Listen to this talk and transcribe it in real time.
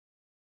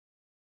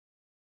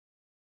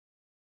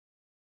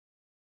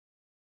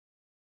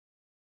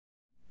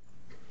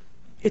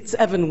It's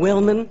Evan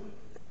Willman.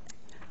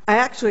 I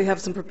actually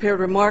have some prepared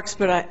remarks,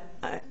 but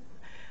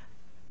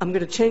I'm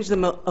going to change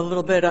them a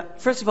little bit.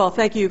 First of all,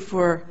 thank you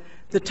for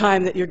the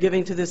time that you're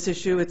giving to this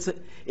issue. It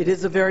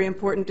is a very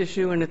important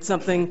issue, and it's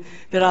something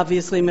that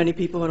obviously many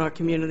people in our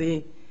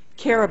community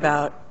care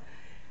about.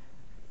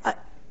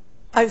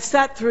 I've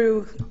sat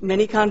through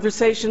many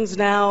conversations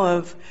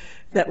now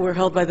that were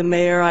held by the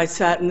mayor. I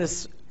sat in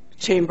this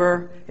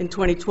chamber in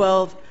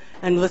 2012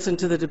 and listened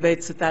to the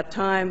debates at that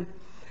time.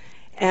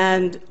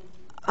 And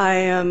I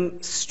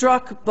am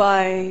struck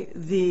by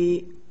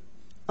the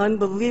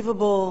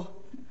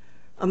unbelievable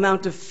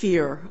amount of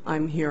fear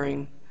I'm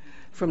hearing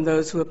from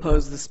those who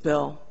oppose this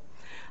bill.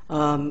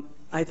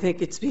 I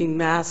think it's being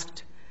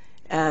masked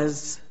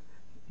as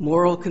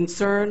moral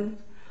concern.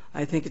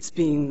 I think it's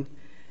being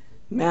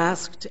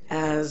masked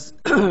as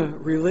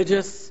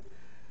religious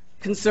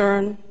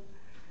concern.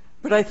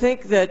 But I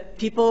think that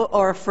people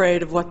are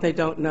afraid of what they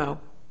don't know.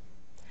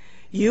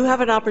 You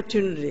have an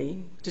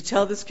opportunity to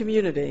tell this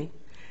community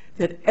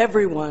that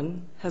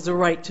everyone has a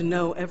right to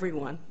know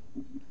everyone,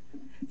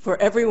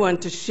 for everyone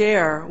to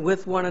share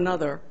with one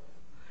another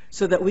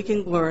so that we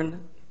can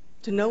learn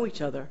to know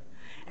each other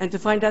and to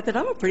find out that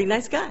I'm a pretty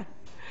nice guy.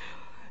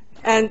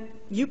 And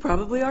you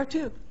probably are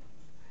too.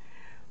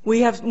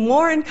 We have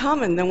more in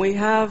common than we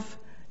have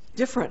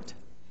different.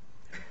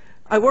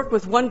 I work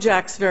with One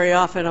Jacks very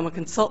often. I'm a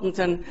consultant,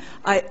 and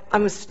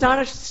I'm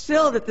astonished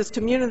still that this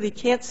community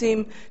can't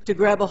seem to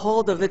grab a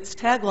hold of its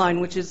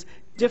tagline, which is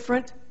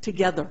different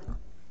together.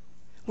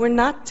 We're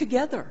not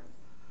together.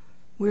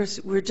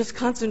 We're just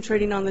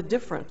concentrating on the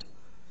different.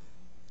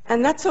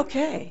 And that's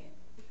okay.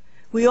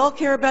 We all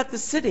care about the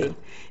city.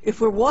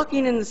 If we're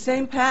walking in the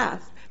same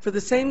path for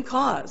the same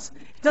cause,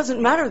 it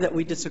doesn't matter that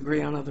we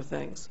disagree on other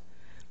things.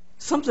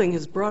 Something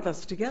has brought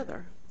us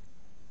together.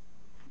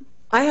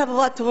 I have a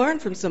lot to learn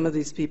from some of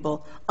these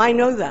people. I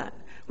know that.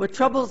 What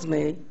troubles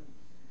me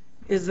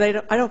is I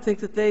don't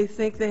think that they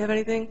think they have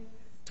anything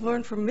to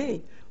learn from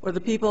me or the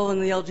people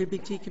in the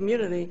LGBT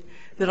community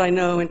that I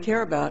know and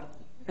care about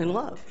and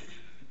love.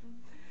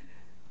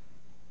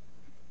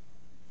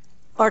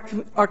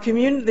 Our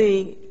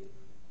community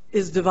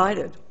is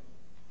divided.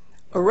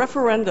 A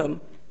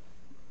referendum,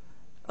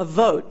 a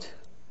vote,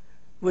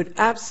 would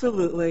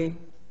absolutely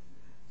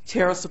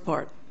tear us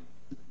apart.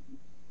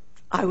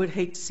 I would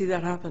hate to see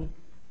that happen.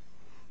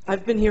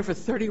 I've been here for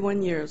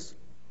 31 years.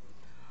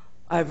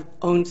 I've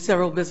owned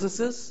several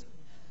businesses.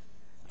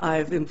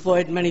 I've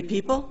employed many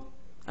people.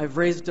 I've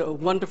raised a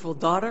wonderful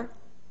daughter.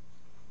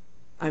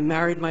 I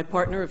married my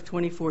partner of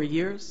 24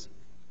 years.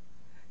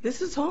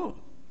 This is home.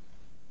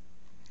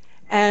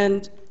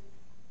 And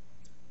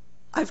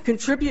I've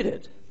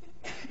contributed.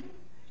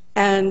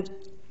 And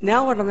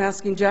now what I'm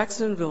asking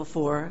Jacksonville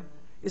for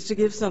is to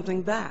give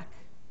something back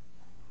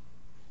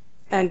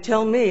and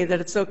tell me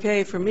that it's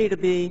okay for me to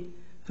be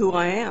who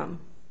I am.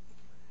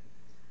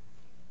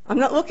 I'm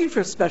not looking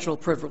for special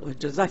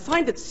privileges. I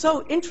find it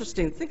so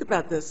interesting. Think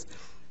about this.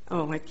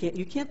 Oh,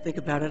 you can't think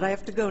about it. I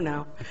have to go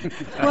now.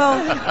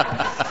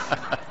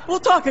 Well, we'll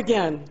talk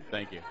again.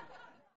 Thank you.